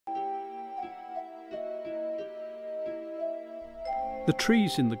The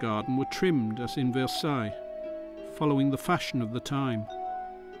trees in the garden were trimmed as in Versailles, following the fashion of the time.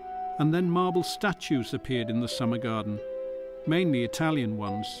 And then marble statues appeared in the summer garden, mainly Italian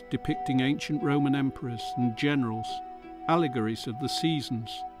ones depicting ancient Roman emperors and generals, allegories of the seasons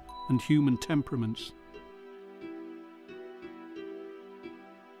and human temperaments.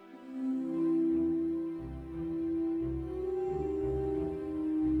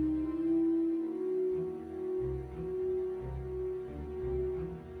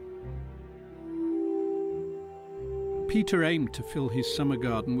 Peter aimed to fill his summer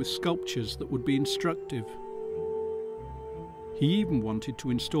garden with sculptures that would be instructive. He even wanted to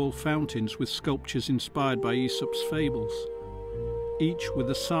install fountains with sculptures inspired by Aesop's fables, each with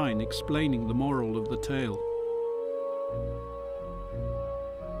a sign explaining the moral of the tale.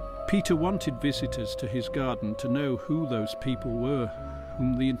 Peter wanted visitors to his garden to know who those people were,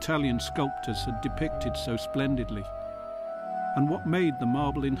 whom the Italian sculptors had depicted so splendidly, and what made the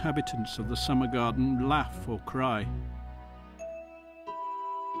marble inhabitants of the summer garden laugh or cry.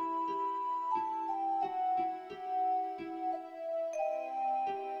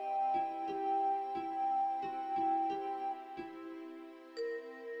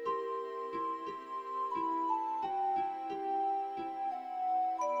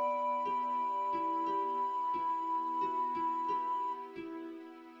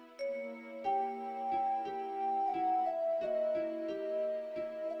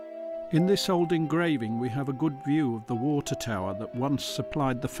 In this old engraving we have a good view of the water tower that once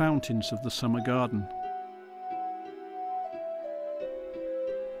supplied the fountains of the summer garden.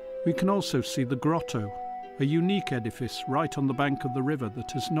 We can also see the grotto, a unique edifice right on the bank of the river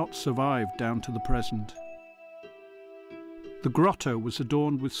that has not survived down to the present. The grotto was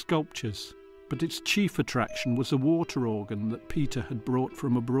adorned with sculptures, but its chief attraction was a water organ that Peter had brought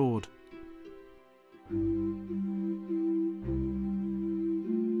from abroad.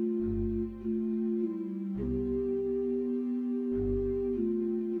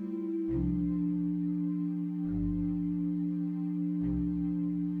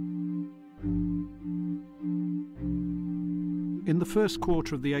 In the first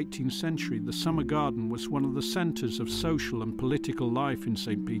quarter of the 18th century, the summer garden was one of the centres of social and political life in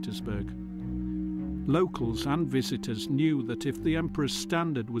St. Petersburg. Locals and visitors knew that if the emperor's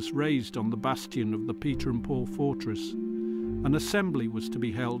standard was raised on the bastion of the Peter and Paul fortress, an assembly was to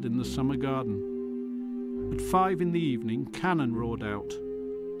be held in the summer garden. At 5 in the evening, cannon roared out,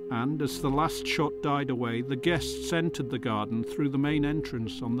 and as the last shot died away, the guests entered the garden through the main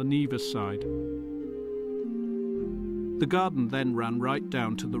entrance on the Neva side. The garden then ran right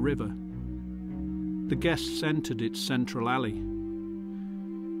down to the river. The guests entered its central alley.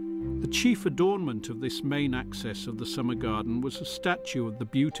 The chief adornment of this main access of the summer garden was a statue of the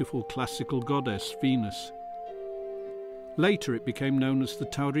beautiful classical goddess Venus. Later it became known as the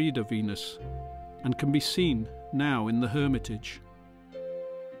Taurida Venus, and can be seen now in the Hermitage.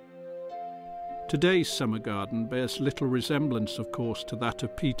 Today's summer garden bears little resemblance, of course, to that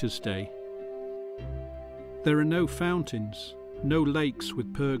of Peter's day. There are no fountains, no lakes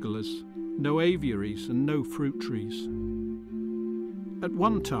with pergolas, no aviaries and no fruit trees. At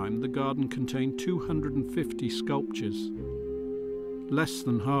one time the garden contained 250 sculptures. Less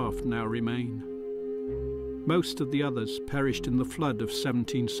than half now remain. Most of the others perished in the flood of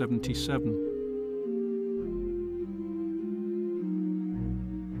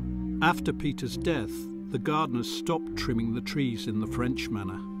 1777. After Peter's death, the gardeners stopped trimming the trees in the French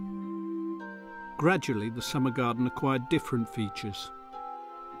manner. Gradually, the summer garden acquired different features.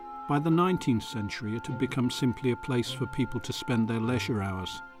 By the 19th century, it had become simply a place for people to spend their leisure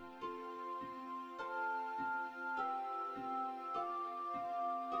hours.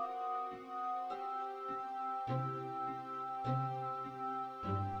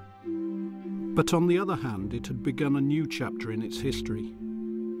 But on the other hand, it had begun a new chapter in its history.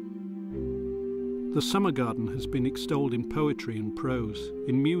 The summer garden has been extolled in poetry and prose,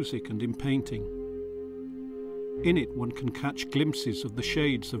 in music and in painting. In it one can catch glimpses of the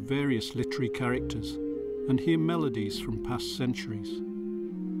shades of various literary characters and hear melodies from past centuries.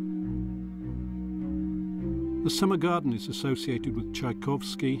 The summer garden is associated with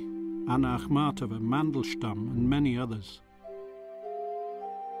Tchaikovsky, Anna Akhmatova, Mandelstam and many others.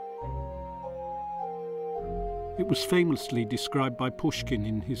 It was famously described by Pushkin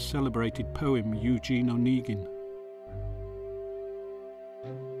in his celebrated poem Eugene Onegin.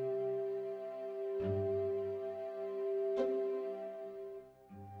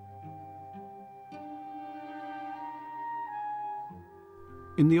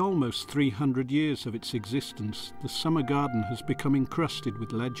 In the almost 300 years of its existence, the summer garden has become encrusted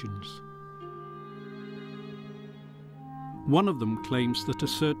with legends. One of them claims that a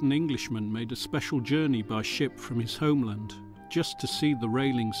certain Englishman made a special journey by ship from his homeland just to see the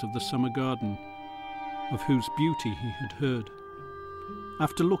railings of the summer garden, of whose beauty he had heard.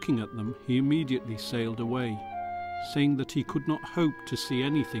 After looking at them, he immediately sailed away, saying that he could not hope to see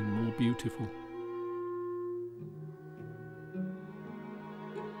anything more beautiful.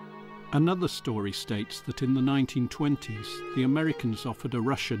 Another story states that in the 1920s, the Americans offered a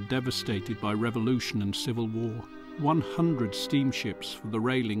Russia devastated by revolution and civil war 100 steamships for the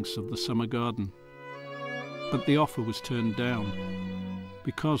railings of the summer garden. But the offer was turned down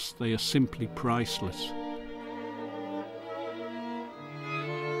because they are simply priceless.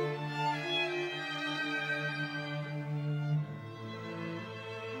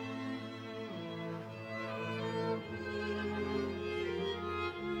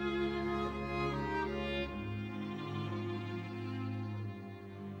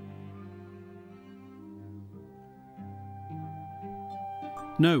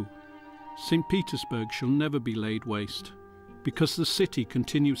 No, St. Petersburg shall never be laid waste, because the city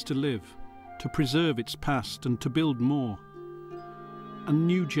continues to live, to preserve its past and to build more. And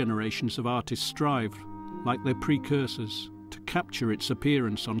new generations of artists strive, like their precursors, to capture its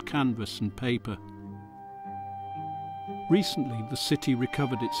appearance on canvas and paper. Recently, the city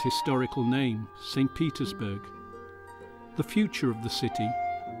recovered its historical name, St. Petersburg. The future of the city,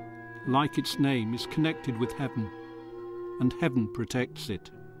 like its name, is connected with heaven, and heaven protects it.